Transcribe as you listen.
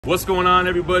What's going on,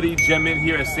 everybody? GemMint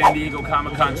here at San Diego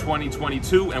Comic-Con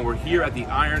 2022, and we're here at the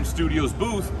Iron Studios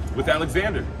booth with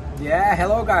Alexander. Yeah,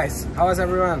 hello guys. How is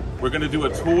everyone? We're going to do a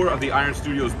tour of the Iron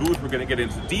Studios booth. We're going to get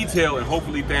into detail, and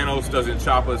hopefully Thanos doesn't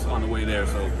chop us on the way there,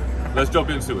 so let's jump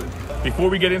into it.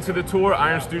 Before we get into the tour,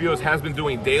 Iron Studios has been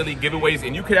doing daily giveaways,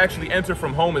 and you could actually enter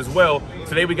from home as well.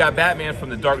 Today we got Batman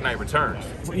from The Dark Knight Returns.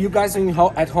 For you guys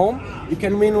at home, you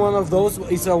can win one of those.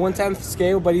 It's a 1/10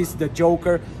 scale, but it's the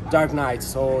Joker Dark Knight,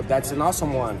 so that's an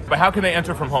awesome one. But how can they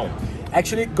enter from home?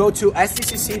 Actually, go to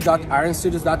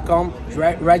sdcc.ironstudios.com,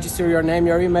 register your name,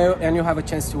 your email, and you'll have a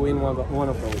chance to win one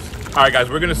of those. All right, guys,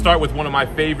 we're going to start with one of my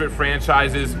favorite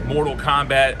franchises, Mortal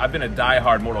Kombat. I've been a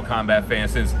diehard Mortal Kombat fan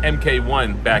since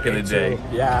MK1 back in the day.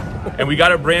 Yeah. And we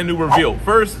got a brand new reveal.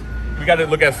 First, we got to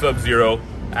look at Sub-Zero.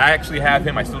 I actually have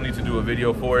him. I still need to do a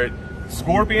video for it.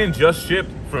 Scorpion just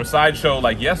shipped from Sideshow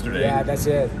like yesterday. Yeah, that's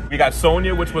it. We got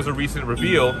Sonya, which was a recent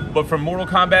reveal. But from Mortal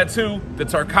Kombat 2, the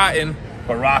Tarkatan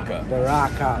Baraka.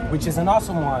 Baraka, which is an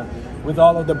awesome one, with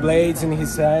all of the blades in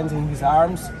his hands, in his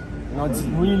arms. You know, it's a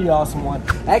really awesome one.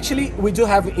 Actually, we do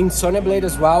have in Sonya Blade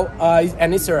as well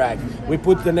an Easter egg. We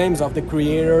put the names of the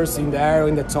creators in there,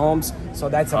 in the tomes, so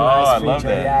that's a nice feature. I love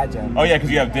that. Yeah, Jen. Oh yeah,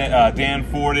 because you have Dan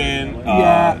Forden,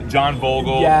 John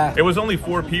Vogel. Yeah. It was only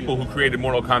 4 people who created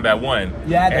Mortal Kombat 1.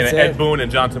 Yeah, that's and it. Ed Boon and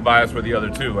John Tobias were the other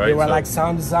 2, right? They were like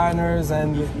sound designers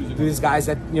and these guys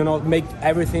that, you know, make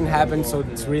everything happen, so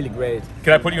it's really great.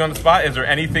 Can I put you on the spot? Is there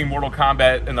anything Mortal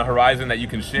Kombat in the horizon that you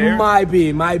can share? Might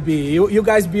be. You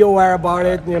guys be aware about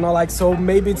it, you know, like, so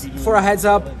maybe it's for a heads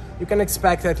up, you can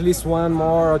expect at least 1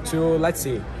 more or 2, let's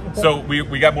see. So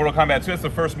we got Mortal Kombat 2, that's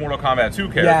the first Mortal Kombat 2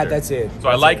 character. Yeah, that's it. So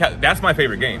I like how, that's my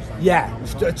favorant game. Yeah,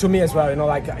 to me as well, you know,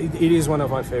 like, it is one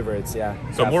of my favorites, yeah.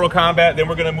 So Mortal Kombat, then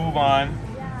we're gonna move on,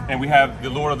 and we have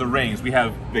the Lord of the Rings. We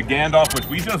have the Gandalf, which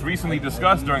we just recently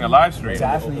discussed during a live stream.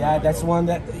 Exactly, yeah, that's one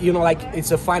that, you know, like,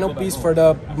 it's a final piece for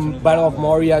the Battle of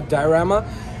Moria diorama.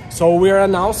 So we're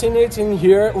announcing it in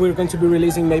here. We're going to be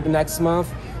releasing maybe next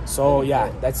month. So yeah,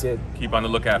 that's it. Keep on the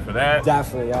lookout for that.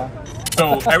 Definitely, yeah.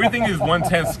 So everything is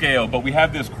 1/10 scale, but we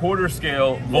have this quarter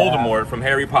scale Voldemort from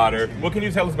Harry Potter. What can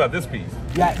you tell us about this piece?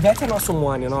 Yeah, that's an awesome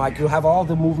one, you know, like, you have all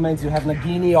the movements, you have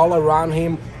Nagini all around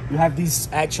him, you have this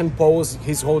action pose,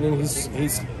 he's holding his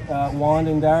wand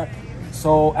in there.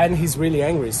 So, and he's really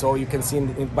angry, so you can see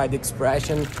by the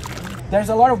expression. There's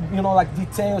a lot of, you know, like,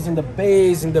 details in the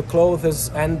base, in the clothes,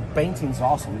 and painting's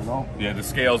awesome, you know? Yeah, the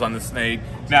scales on the snake.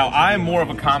 Now, I'm more of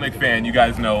a comic fan, you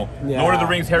guys know. Yeah. Lord of the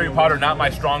Rings, Harry Potter, not my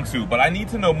strong suit, but I need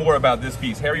to know more about this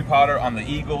piece. Harry Potter on the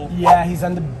eagle. Yeah, he's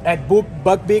at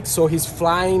Buckbeak, so he's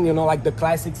flying, you know, like the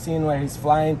classic scene where he's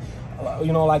flying,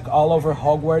 you know, like all over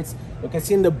Hogwarts. You can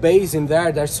see in the base in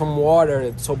there, there's some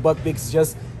water, so Buckbeak's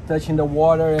just touching the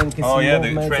water and can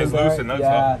see the translucent.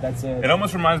 Yeah, that's it. It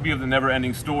almost reminds me of the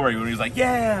Never-Ending Story when he's like,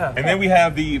 yeah! And then we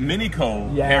have the Minico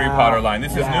Harry Potter line.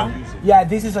 This is new? Yeah,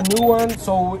 this is a new one,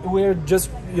 so we're just,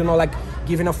 you know, like,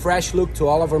 giving a fresh look to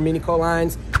all of our Minico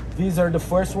lines. These are the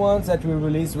first ones that we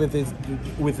released with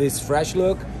this fresh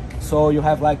look. So you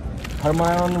have, like,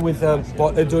 Hermione with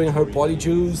doing her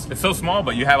polyjuice. It's so small,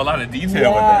 but you have a lot of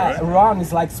detail with that, right? Ron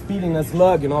is like speeding a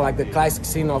slug, you know, like the classic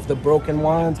scene of the broken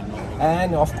wand.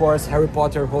 And of course, Harry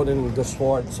Potter holding the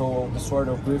sword, so the sword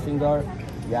of Gryffindor.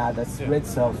 Yeah, that's great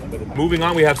stuff. Moving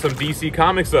on, we have some DC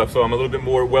comic stuff, so I'm a little bit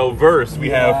more well-versed. We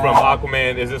have from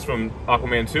Aquaman, is this from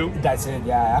Aquaman 2? That's it,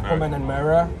 yeah, Aquaman and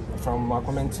Mera from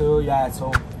Aquaman 2, yeah,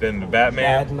 so... Then the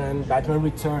Batman. Batman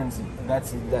Returns,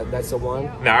 that's the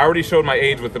one. Now, I already showed my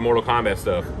age with the Mortal Kombat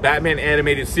stuff. Batman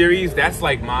animated series, that's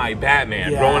like my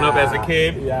Batman. Growing up as a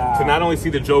kid, to not only see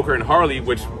the Joker and Harley,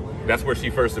 which that's where she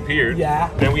first appeared. Yeah.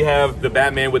 Then we have the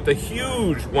Batman with the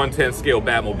huge 1/10 scale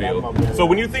Batmobile. So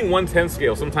when you think 1/10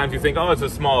 scale, sometimes you think, oh, it's a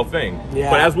small thing. Yeah.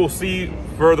 But as we'll see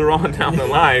further on down the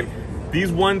line,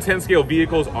 these 1/10 scale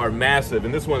vehicles are massive,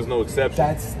 and this one's no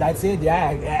exception. That's it,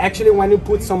 yeah. Actually, when you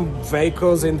put some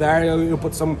vehicles in there, you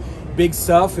put some big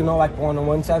stuff, you know, like on a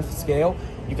 1/10 scale,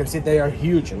 you can see they are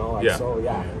huge, you know, like, so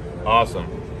yeah. Awesome.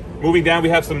 Moving down, we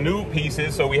have some new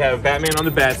pieces. So we have Batman on the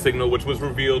Bat Signal, which was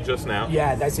revealed just now.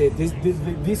 Yeah, that's it.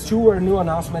 These two are new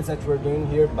announcements that we're doing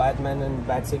here, Batman and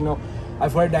Bat Signal.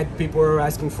 I've heard that people are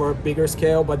asking for a bigger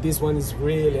scale, but this one is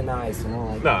really nice, you know.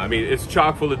 Like, no, I mean, it's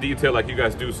chock full of detail like you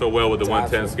guys do so well with the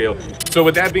 1/10 scale. So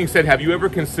with that being said, have you ever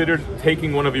considered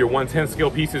taking one of your 1/10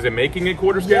 scale pieces and making it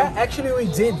quarter scale? Yeah, actually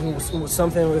we did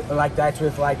something like that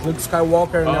with like Luke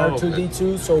Skywalker and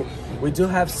R2-D2. So we do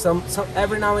have some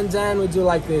every now and then we do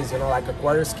like this, you know, like a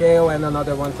quarter scale and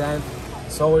another 1/10.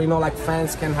 So, you know, like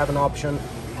fans can have an option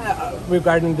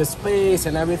regarding the space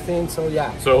and everything. So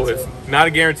yeah. So it's not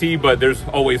a guarantee, but there's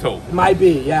always hope. Might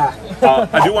be, yeah.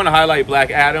 I do want to highlight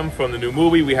Black Adam from the new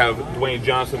movie. We have Dwayne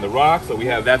Johnson, The Rock. So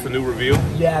that's a new reveal.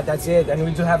 Yeah, that's it. And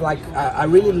we do have like a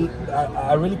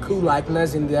really cool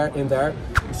likeness in there.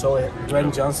 So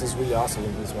Dwayne Johnson is really awesome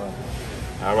in this one.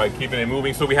 All right, keeping it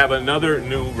moving. So we have another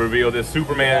new reveal, this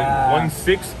Superman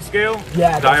 1/6 scale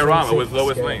diorama with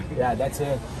Lois Lane. Yeah, that's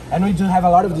it. And we do have a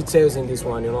lot of details in this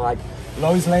one, you know, like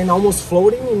Lois Lane almost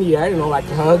floating in the air, you know, like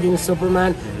hugging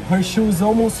Superman. Her shoes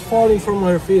almost falling from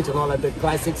her feet, you know, like the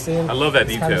classic scene. I love that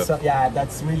detail. Kind of stuff. Yeah,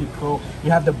 that's really cool. You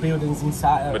have the buildings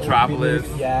inside. Metropolis.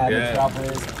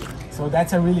 Metropolis. So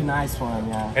that's a really nice one,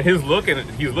 yeah. And he's looking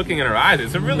in her eyes.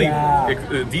 It's a really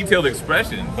detailed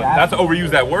expression. Not to overuse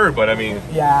that word, but I mean.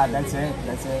 Yeah, that's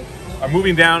it.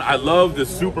 Moving down, I love the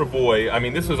Superboy. I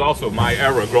mean, this is also my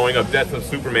era growing up. Death of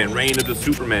Superman, Reign of the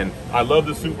Superman. I love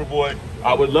the Superboy.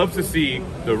 I would love to see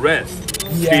the rest.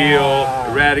 Steel,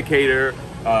 Eradicator,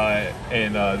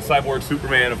 and Cyborg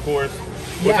Superman, of course.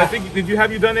 Which I think, did you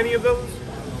done any of those?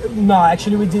 No,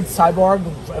 actually we did Cyborg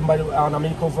on a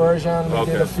Miko version. We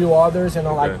did a few others, you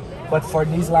know, like. But for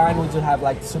this line, we do have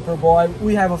like Superboy.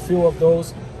 We have a few of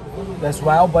those as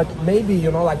well. But maybe,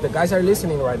 you know, like the guys are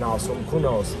listening right now, so who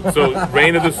knows? So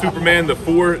Reign of the Superman, the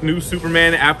 4 new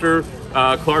Superman after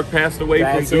Clark passed away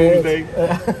from Doomsday.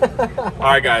 All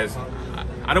right, guys.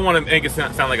 I don't want to make it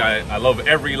sound like I love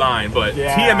every line, but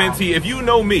TMNT. If you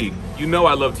know me, you know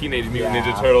I love Teenage Mutant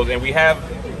Ninja Turtles, and we have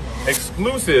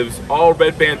exclusives, all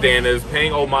red bandanas,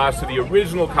 paying homage to the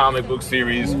original comic book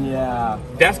series. Yeah.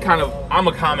 That's kind of, I'm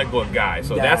a comic book guy,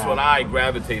 so that's what I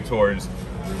gravitate towards.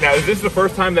 Now, is this the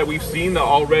first time that we've seen the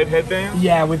all red headbands?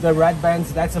 Yeah, with the red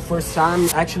bands, that's the first time.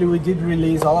 Actually, we did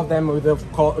release all of them with the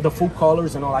full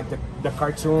colors, you know, like the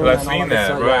cartoon. I've seen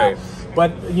that, right. Yeah.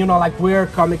 But, you know, like we're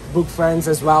comic book fans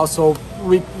as well, so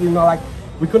we, you know, like,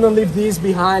 we couldn't leave these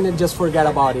behind and just forget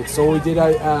about it. So we did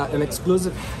an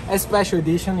exclusive, a special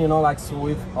edition, you know, like so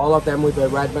with all of them with the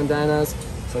red bandanas.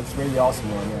 So it's really awesome,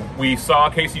 man. We saw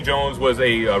Casey Jones was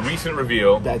a recent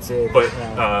reveal. That's it. But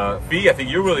Fee, I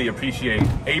think you really appreciate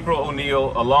April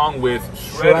O'Neil along with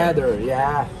Shredder.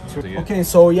 Yeah. Okay,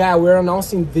 so yeah, we're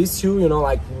announcing these two, you know,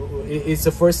 like it's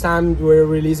the first time we're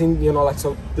releasing, you know, like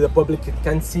so the public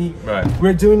can see. Right.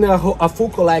 We're doing a full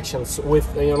collection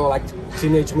with, you know, like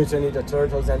Teenage Mutant Ninja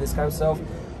Turtles and this kind of stuff.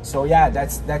 So yeah,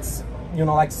 that's you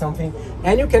know, like something,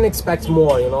 and you can expect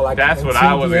more, you know, like that's what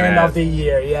I was the end of the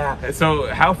year. Yeah. So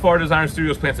how far does Iron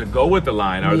Studios plan to go with the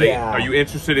line? Are you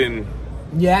interested in?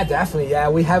 Yeah, definitely. Yeah,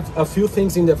 we have a few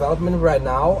things in development right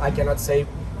now. I cannot say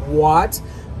what,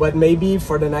 but maybe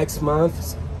for the next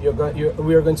month we are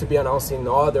going to be announcing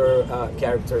other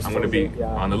characters. I'm going to be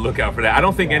on the lookout for that. I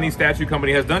don't think any statue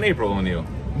company has done April O'Neil.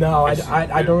 No,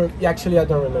 I don't. Actually, I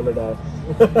don't remember that.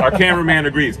 Our cameraman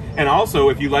agrees. And also,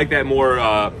 if you like that more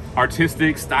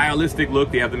artistic, stylistic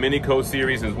look, they have the Minico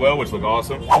series as well, which look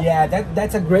awesome. Yeah,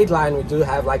 that's a great line. We do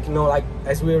have, like, you know, like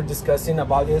as we were discussing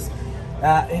about this,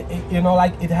 you know,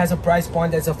 like it has a price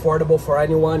point that's affordable for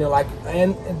anyone. You know, like,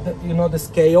 and you know, the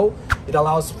scale, it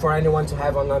allows for anyone to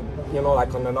have on a, you know,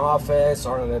 like on an office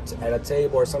or on at a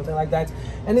table or something like that.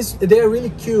 And they're really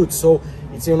cute. So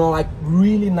it's, you know, like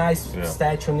really nice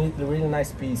statue, really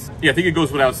nice piece. Yeah, I think it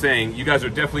goes without saying, you guys are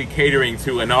definitely catering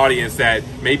to an audience that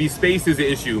maybe space is an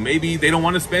issue. Maybe they don't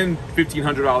want to spend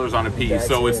 $1,500 on a piece.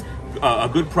 So it's a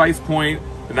good price point,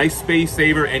 a nice space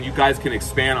saver, and you guys can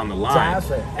expand on the line.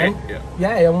 Definitely.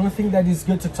 Yeah, one thing that is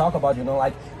good to talk about, you know,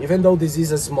 like even though this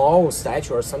is a small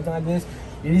statue or something like this,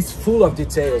 it is full of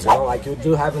details, you know, like you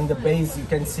do have in the base, you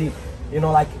can see, you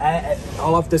know, like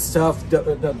all of the stuff,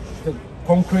 the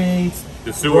concrete,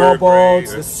 the sewer,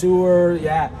 robots, the sewer,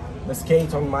 the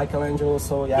skate on Michelangelo,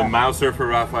 so the Mouser for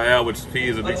Raphael, which he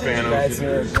is a big fan of. That's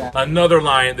it, Another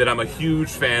line that I'm a huge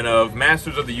fan of,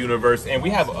 Masters of the Universe, and we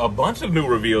have a bunch of new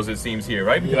reveals, it seems, here,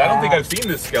 right? Because I don't think I've seen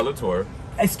this Skeletor.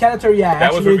 Skeletor,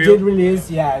 actually we did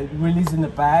release, released in the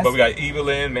past. But we got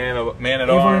Evelyn, Man at Arms.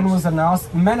 Evelyn was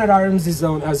announced. Man at Arms is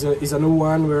a new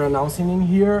one we're announcing in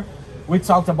here. We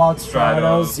talked about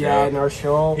Stratos, in our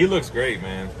show. He looks great,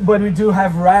 man. But we do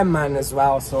have Ram Man as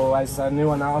well, so as a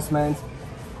new announcement.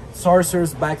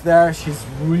 Sorcerer's back there. She's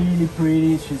really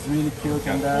pretty. She's really cute.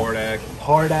 Got Hordak.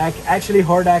 Hordak. Actually,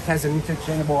 Hordak has an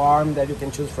interchangeable arm that you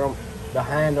can choose from the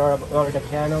hand or the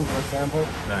cannon, for example.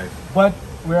 Nice. But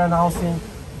we're announcing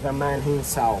the man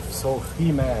himself, so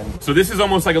He-Man. So this is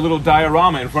almost like a little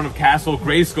diorama in front of Castle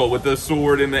Grayskull with the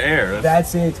sword in the air.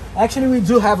 That's it. Actually, we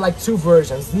do have like two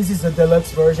versions. This is the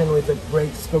deluxe version with the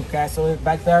Grayskull castle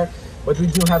back there, but we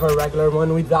do have a regular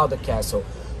one without the castle.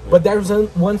 But there's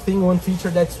one feature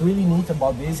that's really neat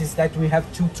about this is that we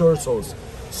have two torsos.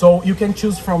 So you can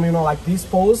choose from, you know, like this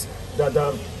pose,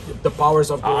 the powers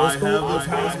of the old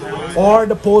school, or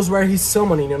the pose where he's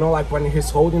summoning, you know, like when he's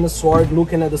holding the sword,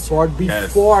 looking at the sword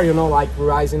before, you know, like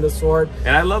rising the sword.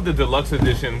 And I love the deluxe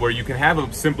edition where you can have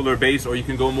a simpler base or you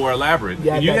can go more elaborate.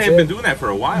 Yeah, and you have been doing that for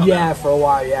a while now. For a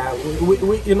while, yeah.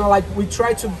 We you know, like we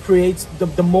try to create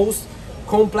the most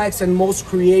complex and most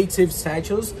creative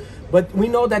statues, but we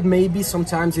know that maybe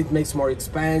sometimes it makes more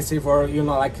expensive, or, you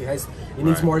know, like it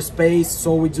needs more space,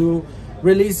 so we do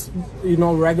release, you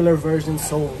know, regular versions,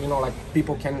 so, you know, like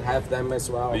people can have them as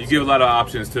well. You give a lot of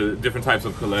options to different types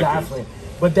of collectors. Definitely.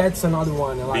 But that's another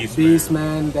one, like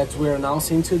Beastman that we're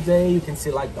announcing today. You can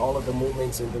see like all of the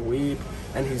movements in the whip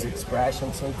and his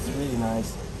expression, so it's really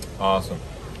nice. Awesome.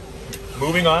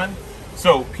 Moving on.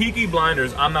 So Peaky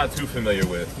Blinders, I'm not too familiar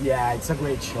with. Yeah, it's a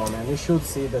great show, man. You should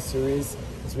see the series.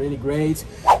 It's really great.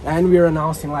 And we're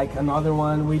announcing like another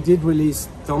one. We did release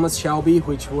Thomas Shelby,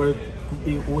 which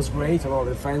it was great, you know,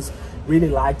 the fans really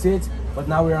liked it. But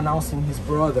now we're announcing his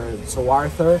brother, so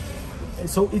Arthur.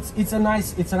 So it's a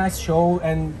nice show,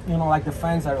 and, you know, like the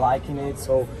fans are liking it,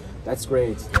 so that's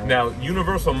great. Yeah. Now,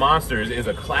 Universal Monsters is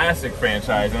a classic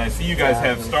franchise, and I see you guys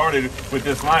have started with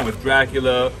this line with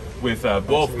Dracula, with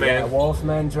Wolfman. Yeah,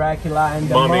 Wolfman, Dracula, and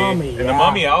the Mummy. And the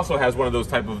Mummy also has one of those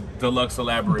type of deluxe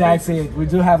elaborate. That's it. We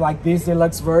do have like this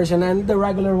deluxe version and the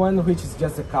regular one, which is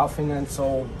just a coffin, and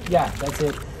so yeah, that's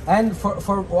it. And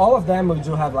for all of them, we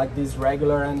do have like these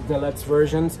regular and deluxe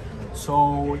versions.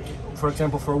 So, for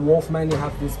example, for Wolfman, you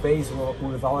have this base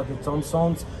with all of the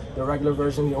tombstones. The regular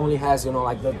version, he only has, you know,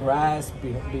 like the grass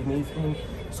beneath him.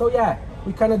 So yeah,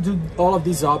 we kind of do all of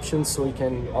these options so we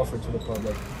can offer to the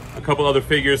public. A couple other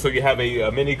figures, so you have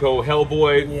a Minico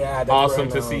Hellboy. Yeah, that's awesome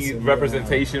to see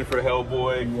representation for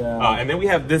Hellboy. Yeah. And then we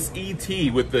have this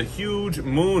ET with the huge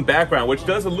moon background, which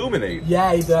does illuminate.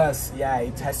 Yeah, it does. Yeah,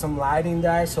 it has some light in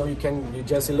there, so you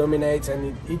just illuminate,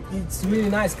 and it's really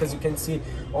nice because you can see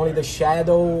only the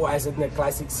shadow as in the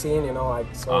classic scene, you know,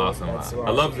 like. So awesome.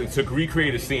 I love it. To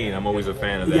recreate a scene, I'm always a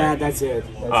fan of that. Yeah, that's it.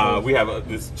 We have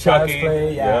this Chucky.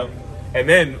 Play, yeah. And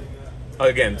then,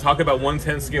 again, talk about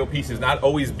 1/10 scale pieces not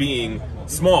always being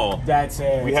small. That's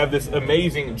it. We have this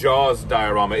amazing Jaws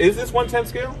diorama. Is this 1/10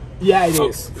 scale? Yeah, it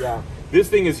is. Yeah. This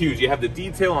thing is huge. You have the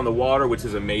detail on the water, which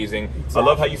is amazing. Exactly. I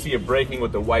love how you see it breaking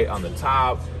with the white on the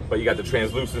top, but you got the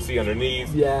translucency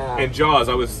underneath. Yeah. And Jaws,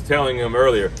 I was telling him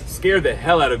earlier, scared the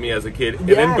hell out of me as a kid. And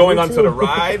then going onto the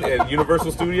ride at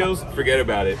Universal Studios, forget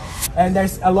about it. And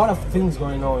there's a lot of things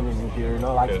going on in here, you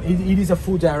know, like it is a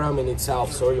full diorama in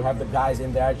itself. So you have the guys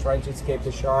in there trying to escape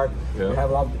the shark. You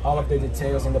have all of the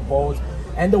details in the boat.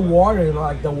 And the water, you know,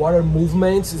 like the water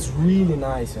movements is really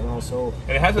nice, you know. So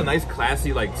and it has a nice,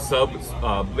 classy, like sub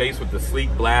base with the sleek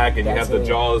black, and you have the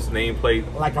Jaws nameplate,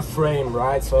 like a frame,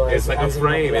 right? So it's like a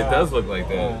frame. It does look like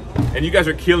that. And you guys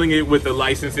are killing it with the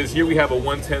licenses. Here we have a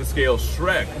 1/10 scale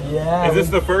Shrek. Yeah. Is this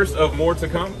the first of more to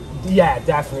come? Yeah,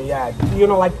 definitely. Yeah, you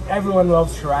know, like everyone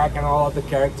loves Shrek and all of the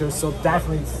characters, so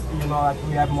definitely, you know, like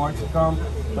we have more to come.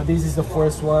 But this is the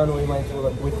first one. We went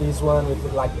with this one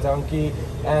with like Donkey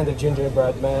and the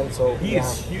Gingerbread Man. So he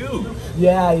is huge.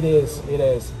 Yeah, it is. It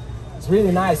is. It's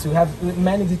really nice. We have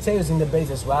many details in the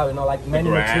base as well. You know, like many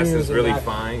materials. The grass is really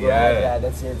fine. Yeah,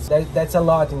 that's it. That's a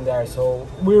lot in there. So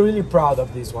we're really proud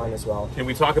of this one as well. Can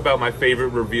we talk about my favorite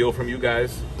reveal from you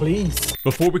guys? Please.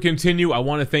 Before we continue, I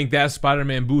want to thank That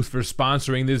Spider-Man Booth for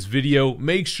sponsoring this video.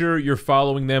 Make sure you're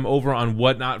following them over on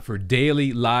Whatnot for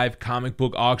daily live comic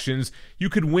book auctions. You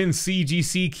could win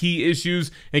CGC key issues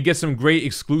and get some great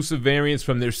exclusive variants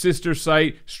from their sister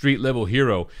site, Street Level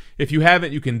Hero. If you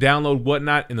haven't, you can download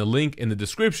Whatnot in the link in the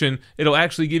description. It'll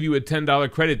actually give you a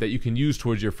 $10 credit that you can use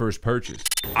towards your first purchase.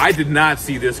 I did not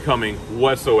see this coming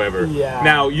whatsoever. Yeah.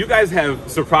 Now, you guys have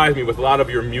surprised me with a lot of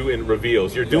your mutant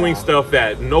reveals. You're doing stuff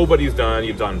that nobody's done.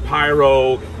 You've done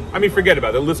Pyro. I mean, forget about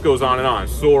it. The list goes on and on.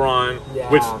 Sauron,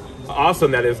 which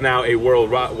awesome that is now a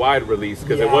worldwide release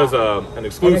because it was an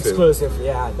exclusive. An exclusive,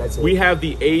 yeah, that's it. We have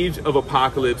the Age of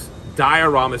Apocalypse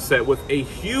diorama set with a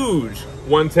huge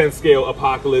 1/10 scale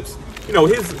Apocalypse. You know,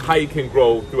 his height can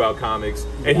grow throughout comics,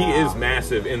 and he is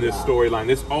massive in this storyline,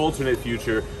 this alternate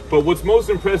future. But what's most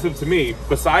impressive to me,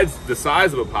 besides the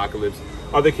size of Apocalypse,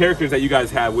 are the characters that you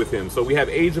guys have with him. So we have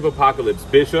Age of Apocalypse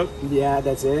Bishop. Yeah,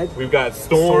 that's it. We've got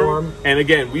Storm. And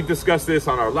again, we discussed this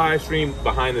on our live stream,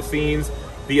 behind the scenes.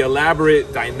 The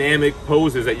elaborate, dynamic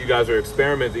poses that you guys are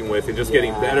experimenting with and just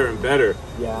getting better and better.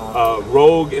 Yeah.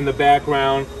 Rogue in the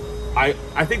background. I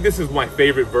think this is my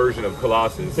favorite version of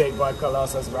Colossus. Big boy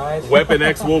Colossus, right? Weapon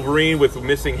X Wolverine with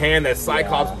missing hand that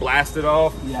Cyclops blasted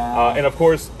off. Yeah. And of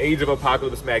course, Age of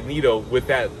Apocalypse Magneto with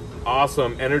that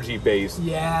awesome energy base.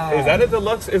 Yeah. Is that a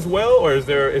deluxe as well, or is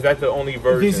that the only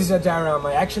version? This is a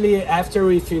diorama. Actually, after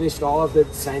we finished all of the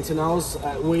Sentinels,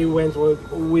 we went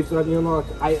with you know,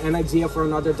 an idea for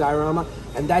another diorama,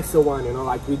 and that's the one. You know,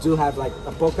 like we do have like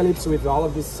Apocalypse with all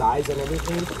of these sides and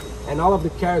everything, and all of the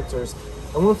characters.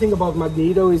 And one thing about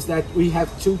Magneto is that we have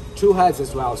two heads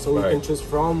as well, so we can choose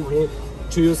from him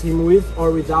to use him with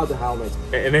or without the helmet.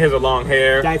 And it has a long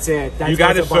hair. That's it. That's you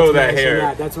got to show that hair.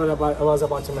 Yeah, that's what I was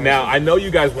about to mention. Now, I know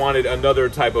you guys wanted another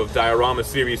type of diorama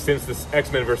series since this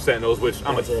X-Men vs. Sentinels, which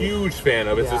I'm a huge fan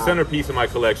of. It's the centerpiece of my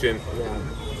collection. Yeah.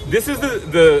 This is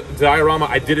the diorama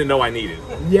I didn't know I needed.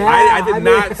 Yeah, I did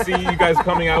not see you guys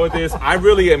coming out with this. I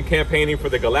really am campaigning for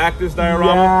the Galactus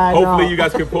diorama. Yeah, hopefully you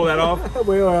guys can pull that off.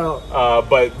 We will.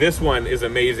 But this one is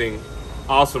amazing.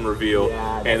 Awesome reveal.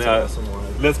 Yeah, and that's an awesome one.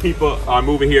 let's keep on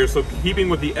moving here. So keeping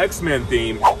with the X-Men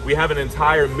theme, we have an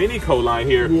entire Minico line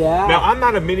here. Yeah. Now, I'm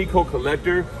not a Minico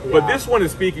collector, but this one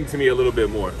is speaking to me a little bit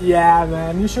more. Yeah,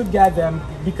 man, you should get them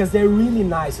because they're really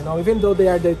nice, you know, even though they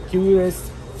are the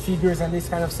cutest figures and this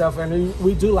kind of stuff, and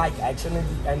we do like action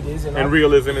and this, you know, and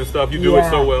realism and stuff. You do it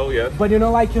so well. Yeah, but you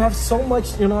know, like you have so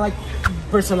much, you know, like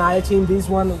personality in this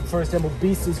one. For example,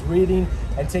 Beast is reading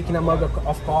and taking a mug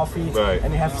of coffee,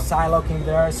 and you have Psylocke in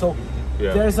there, so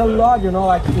there's a lot, you know,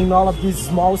 like in all of these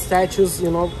small statues,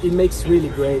 you know, it makes really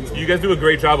great. You guys do a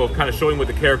great job of kind of showing what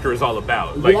the character is all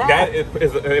about. Like that,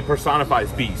 it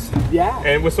personifies Beast. Yeah.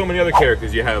 And with so many other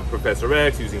characters, you have Professor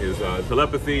X using his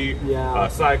telepathy,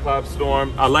 Cyclops,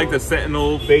 Storm. I like the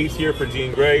Sentinel base here for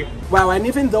Jean Grey. Well, and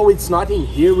even though it's not in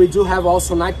here, we do have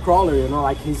also Nightcrawler, you know,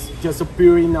 like he's just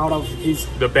appearing out of his...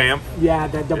 The BAMF? Yeah,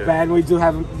 the band. We do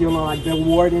have, you know, like the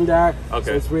ward in there. Okay.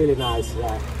 So it's really nice,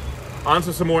 On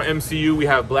to some more MCU. We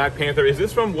have Black Panther. Is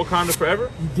this from Wakanda Forever?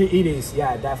 It is,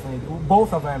 yeah, definitely.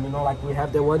 Both of them, you know, like we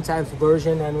have the 1/10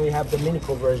 version and we have the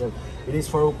Minico version. It is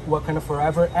for Wakanda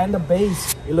Forever, and the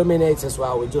base illuminates as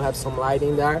well. We do have some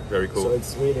lighting there. Very cool. So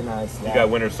it's really nice. You got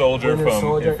Winter Soldier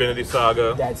from Infinity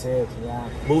Saga. That's it, yeah.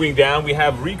 Moving down, we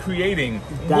have recreating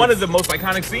one of the most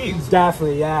iconic scenes.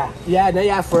 Definitely, yeah.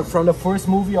 Yeah, from the first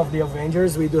movie of the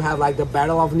Avengers, we do have like the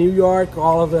Battle of New York,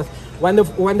 all of the... When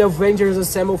the Avengers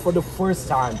assemble for the first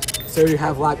time, so you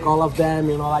have like all of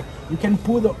them, you know, like you can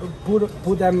put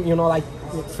them, you know, like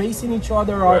facing each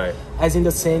other or as in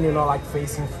the same, you know, like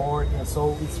facing forward, and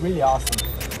so it's really awesome.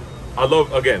 I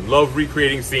love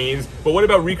recreating scenes, but what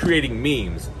about recreating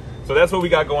memes? So that's what we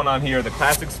got going on here. The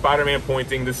classic Spider-Man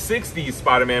pointing, the 60s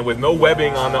Spider-Man with no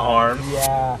webbing on the arms.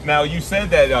 Yeah. Now you said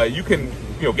that you can,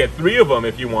 you know, get 3 of them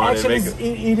if you want. Actually,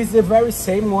 it is the very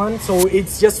same one. So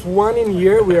it's just one in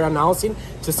here we're announcing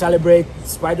to celebrate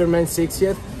Spider-Man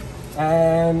 60th.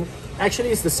 And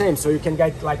actually it's the same. So you can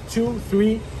get like 2,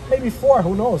 3, maybe 4,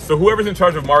 who knows? So whoever's in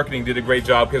charge of marketing did a great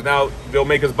job, because now they'll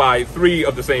make us buy 3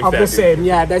 of the same statue. Of the same,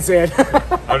 yeah, that's it.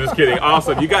 I'm just kidding.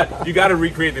 Awesome. You got to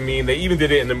recreate the meme. They even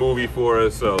did it in the movie for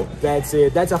us, so. That's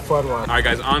it. That's a fun one. All right,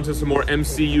 guys, on to some more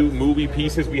MCU movie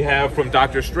pieces we have from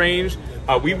Doctor Strange.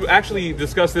 We actually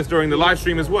discussed this during the live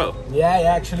stream as well.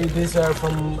 Yeah, actually, these are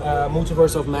from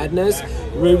Multiverse of Madness.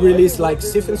 We released like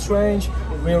Stephen Strange.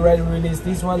 We already released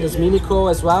this one, this Minico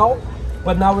as well.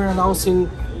 But now we're announcing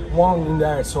Wong in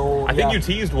there, so I think you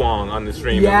teased Wong on the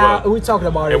stream. Yeah, as well. we talked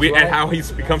about it, and how he's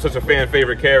become such a fan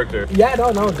favorite character. Yeah,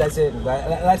 no, that's it.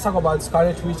 Let's talk about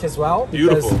Scarlet Witch as well.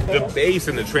 Beautiful. The base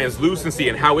and the translucency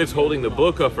and how it's holding the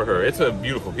book up for her. It's a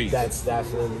beautiful piece. That's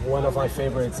definitely one of my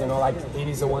favorites. You know, like it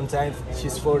is a 1/10.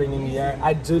 She's floating in the air.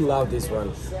 I do love this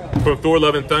one. From Thor: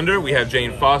 Love and Thunder, we have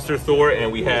Jane Foster Thor, and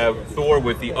we have Thor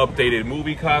with the updated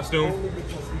movie costume.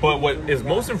 But what is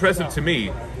most impressive to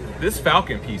me, this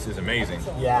Falcon piece is amazing.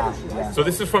 Yeah. So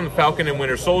this is from the Falcon and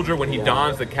Winter Soldier when he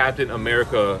dons the Captain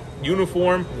America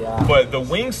uniform. Yeah. But the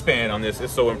wingspan on this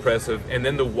is so impressive. And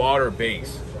then the water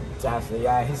base. Definitely,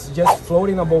 yeah. He's just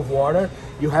floating above water.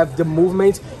 You have the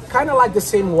movement, kind of like the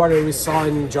same water we saw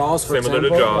in Jaws, for example.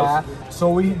 Similar to Jaws. Yeah.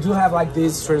 So we do have like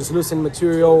this translucent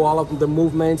material, all of the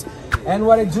movement. And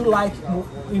what I do like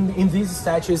in these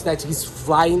statues is that he's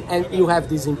flying and you have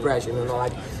this impression, you know,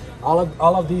 like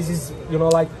all of these is, you know,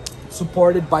 like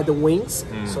supported by the wings,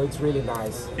 so it's really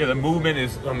nice. Yeah, the movement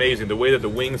is amazing. The way that the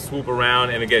wings swoop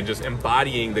around, and again, just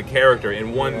embodying the character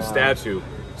in one statue,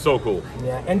 so cool.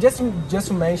 Yeah, and just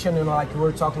to mention, you know, like we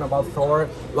were talking about Thor,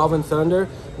 Love and Thunder,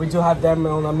 we do have them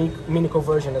on a Minico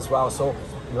version as well. So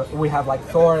we have like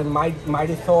Thor and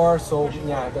Mighty Thor, so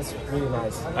yeah, that's really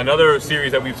nice. Another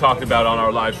series that we've talked about on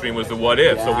our live stream was the What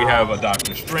If. So we have a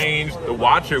Doctor Strange, the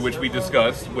Watcher, which we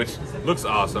discussed, which looks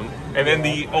awesome, and then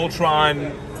the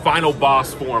Ultron final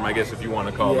boss form, I guess, if you want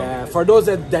to call them. Yeah, for those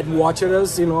that watched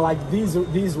us, you know, like these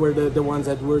were the ones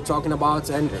that we're talking about,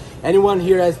 and anyone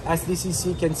here at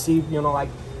SDCC can see, you know, like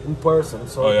in person.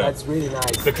 So that's really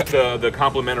nice. The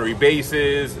complimentary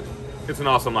bases. It's an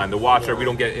awesome line. The Watcher, we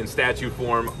don't get in statue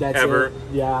form ever.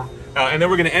 Yeah. And then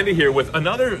we're going to end it here with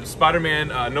another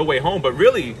Spider-Man No Way Home, but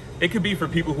really, it could be for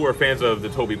people who are fans of the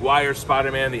Tobey Maguire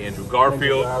Spider-Man, the Andrew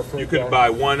Garfield. You could buy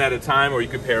one at a time, or you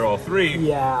could pair all three.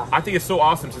 Yeah. I think it's so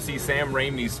awesome to see Sam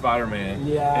Raimi's Spider-Man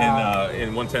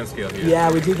in 1/10 scale here.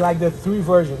 Yeah, we did like the 3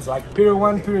 versions, like period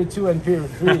 1, period 2, and period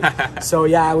 3. So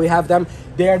yeah, we have them.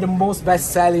 They are the most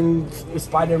best-selling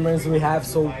Spider-Mans we have,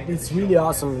 so it's really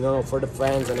awesome, you know, for the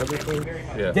fans and everything.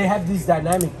 Yeah. They have these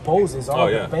dynamic poses, all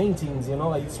the paintings, you know,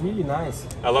 like it's really nice.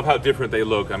 I love how different they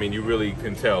look. I mean, you really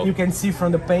can tell. You can see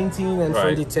from the painting and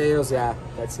from details. Yeah,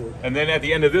 that's it. And then at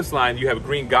the end of this line, you have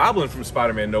Green Goblin from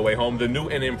Spider-Man No Way Home, the new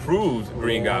and improved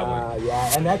Green Goblin.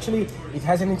 Yeah, and actually, it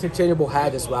has an interchangeable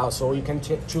hat as well, so you can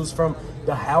choose from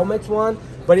the helmet one,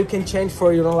 but you can change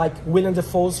for, you know, like Willem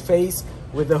Dafoe's face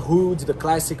with the hood, the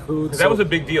classic hood. That was a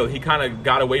big deal. He kind of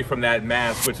got away from that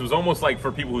mask, which was almost like for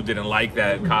people who didn't like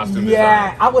that costume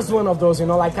design. I was one of those, you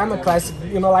know, like I'm a classic,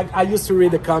 you know, like I used to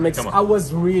read the comics. I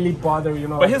was really bothered, you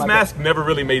know. But his mask never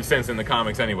really made sense in the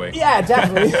comics anyway. Yeah,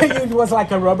 definitely. It was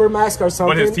like a rubber mask or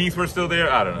something. But his teeth were still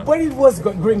there? I don't know. But it was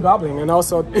Green Goblin, and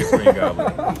also... Green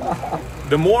Goblin.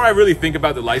 The more I really think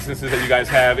about the licenses that you guys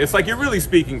have, it's like you're really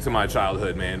speaking to my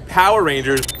childhood, man. Power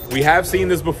Rangers, we have seen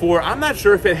this before. I'm not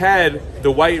sure if it had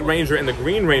the White Ranger and the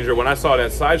Green Ranger when I saw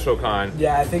that Sideshow Con.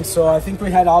 Yeah, I think so. I think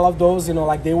we had all of those, you know,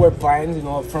 like they were planned, you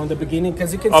know, from the beginning,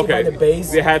 because you can see by the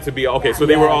base. It had to be, so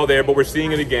they were all there, but we're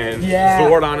seeing it again. Yeah.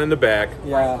 Zordon in the back.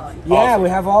 Yeah. Yeah, we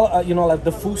have all, you know, like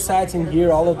the full set in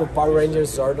here, all of the Power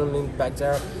Rangers, Zordon in back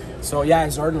there. So yeah,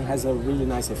 Zordon has a really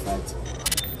nice effect.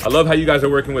 I love how you guys are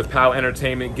working with POW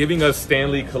Entertainment, giving us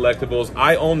Stanley collectibles.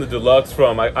 I own the deluxe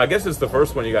from, I guess it's the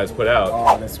first one you guys put out.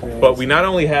 Oh, that's great. But we not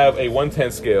only have a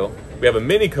 1/10 scale, we have a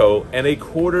Minico and a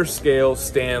 1/4 scale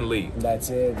Stan Lee.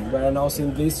 That's it. We're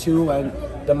announcing these two and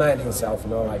the man himself, you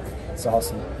know, like, it's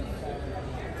awesome.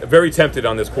 Very tempted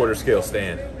on this 1/4 scale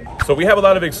Stan. So we have a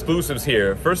lot of exclusives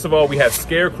here. First of all, we have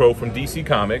Scarecrow from DC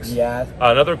Comics. Yeah.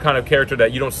 Another kind of character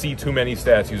that you don't see too many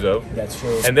statues of. That's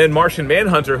true. And then Martian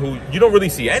Manhunter, who you don't really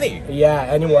see any. Yeah,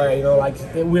 anywhere, you know, like,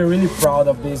 we're really proud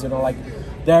of this, you know, like,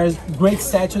 there's great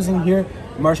statues in here,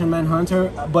 Martian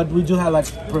Manhunter, but we do have,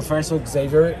 like, Professor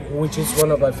Xavier, which is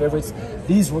one of my favorites.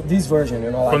 This version,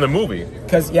 you know, like, from the movie.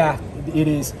 Because, yeah, it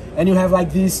is. And you have,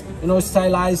 like, this, you know,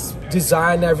 stylized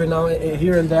design every now and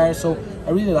here and there, so I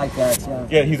really like that.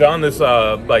 Yeah, he's on this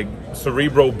like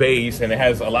Cerebro base, and it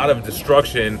has a lot of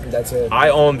destruction. That's it. I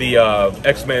own the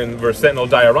X-Men vs. Sentinel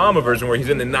diorama version where he's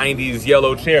in the 90s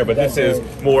yellow chair, but this is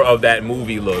more of that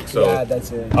movie look. So yeah,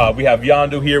 that's it. We have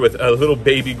Yondu here with a little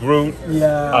baby Groot.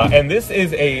 Yeah. And this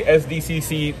is a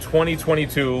SDCC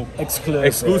 2022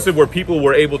 exclusive where people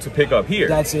were able to pick up here.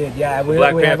 That's it. Yeah,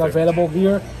 we have available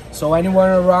here. So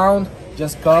anyone around,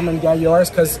 just come and get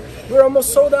yours, because we're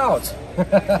almost sold out.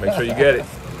 Make sure you get it.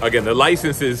 Again, the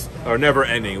licenses are never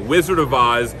ending. Wizard of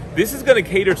Oz, this is going to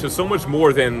cater to so much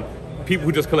more than people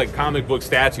who just collect comic book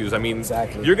statues. I mean,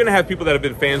 you're going to have people that have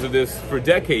been fans of this for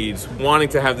decades wanting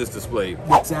to have this displayed.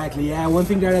 Exactly, yeah. One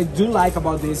thing that I do like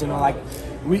about this, you know, like,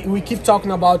 we keep talking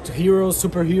about heroes,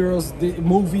 superheroes, the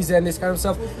movies and this kind of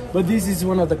stuff, but this is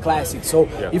one of the classics. So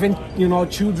even, you know,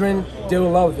 children, they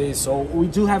will love this. So we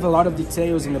do have a lot of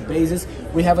details in the bases.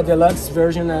 We have a deluxe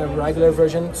version and a regular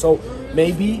version. So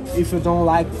maybe if you don't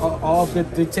like all of the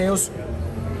details,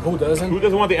 who doesn't? Who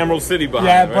doesn't want the Emerald City behind?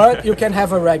 Yeah, but you can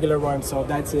have a regular one, so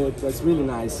that's it. That's really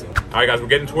nice. All right, guys, we're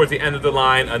getting towards the end of the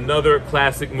line. Another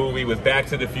classic movie with Back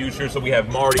to the Future. So we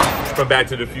have Marty from Back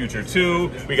to the Future 2.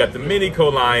 We got the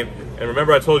Minico line. And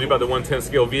remember I told you about the 1/10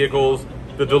 scale vehicles?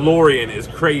 The DeLorean is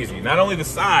crazy. Not only the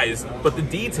size, but the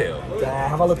detail. Yeah,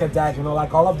 have a look at that. You know,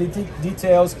 like all of the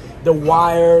details, the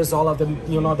wires, all of the,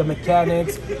 you know, the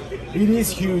mechanics. It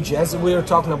is huge, as we were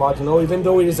talking about, you know, even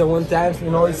though it is a 1/10, you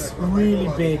know, it's really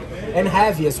big and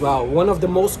heavy as well. One of the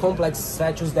most complex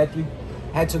statues that we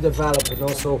had to develop, you know,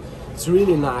 so it's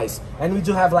really nice. And we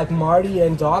do have like Marty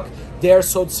and Doc. They're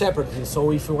sold separately,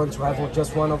 so if you want to have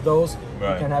just one of those,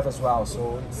 you can have as well.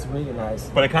 So it's really nice.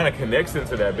 But it kind of connects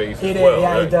into that base as well,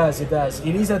 yeah, right? it does. It does.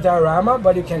 It is a diorama,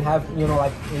 but you can have, you know,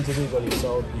 like individually.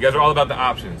 So you guys are all about the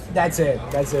options. That's it.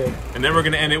 That's it. And then we're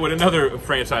gonna end it with another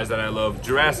franchise that I love,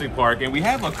 Jurassic Park. And we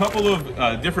have a couple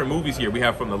of different movies here. We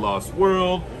have From the Lost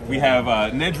World. We have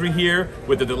Nedry here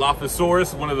with the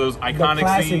Dilophosaurus, one of those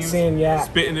iconic scene, yeah,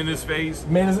 spitting in his face.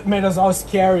 Made us all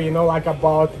scary, you know, like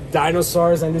about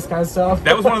dinosaurs and this kind of myself.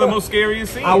 That was one of the most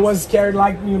scariest scenes. I was scared,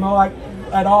 like, you know, like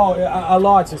at all, a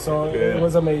lot. So Yeah. it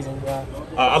was amazing. Yeah.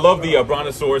 I love the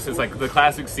Brontosaurus. It's like the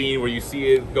classic scene where you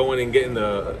see it going and getting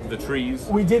the trees.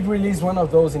 We did release one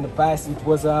of those in the past. It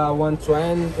was a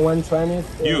 120th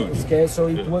Huge. scale, so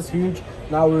it was huge.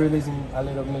 Now we're releasing a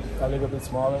little bit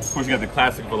smaller. Of course, you got the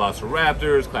classic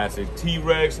Velociraptors, classic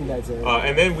T-Rex. That's it.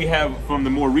 And then we have, from the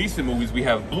more recent movies, we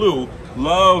have Blue.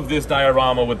 Love this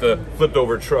diorama with the flipped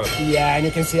over truck. Yeah, and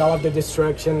you can see all of the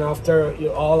destruction after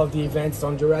all of the events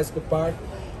on Jurassic Park.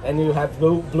 And you have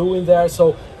blue in there.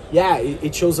 So yeah,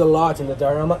 it shows a lot in the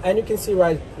diorama. And you can see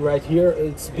right here,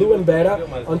 it's blue and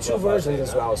beta on 2 versions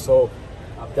as well. So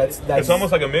that's It's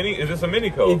almost like a mini. Is this a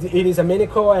Minico? it is a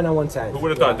Minico and a 110. Who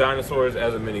would have thought dinosaurs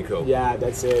as a Minico? Yeah,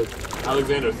 that's it.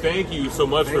 Alexander, thank you so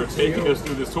much for taking us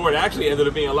through this tour. It actually ended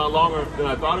up being a lot longer than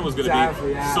I thought it was going to Exactly,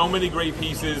 be. yeah. So many great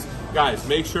pieces. Guys,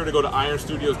 make sure to go to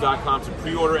ironstudios.com to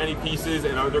pre-order any pieces.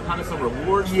 And are there kind of some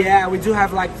rewards? Yeah, we do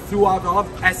have, like, throughout all of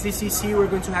SDCC, we're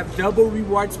going to have double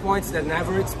rewards points that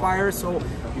never expire. So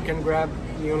you can grab,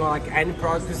 you know, like any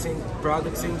products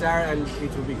in there, and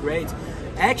it will be great.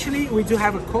 Actually, we do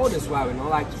have a code as well, you know,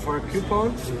 like for a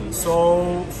coupon.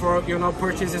 So for, you know,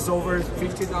 purchases over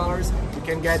 $50, you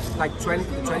can get like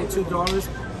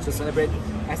 $22 to celebrate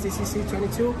SDCC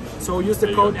 22. So use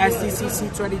the code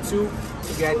SDCC 22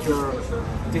 to get your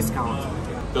discount.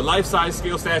 The life-size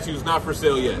scale statue is not for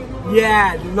sale yet.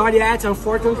 Yeah, not yet,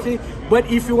 unfortunately. But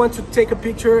if you want to take a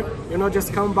picture, you know,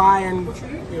 just come by, and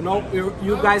you know,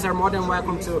 you guys are more than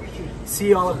welcome to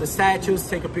see all of the statues,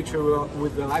 take a picture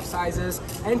with the life sizes,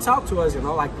 and talk to us. You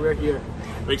know, like, we're here.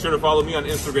 Make sure to follow me on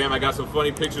Instagram. I got some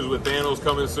funny pictures with Thanos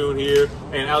coming soon here.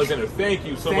 And Alexander, thank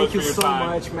you so much for your time.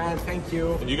 Thank you so much, man. Thank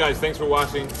you. And you guys, thanks for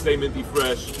watching. Stay minty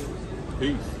fresh.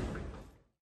 Peace.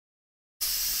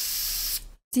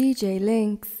 DJ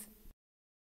Links.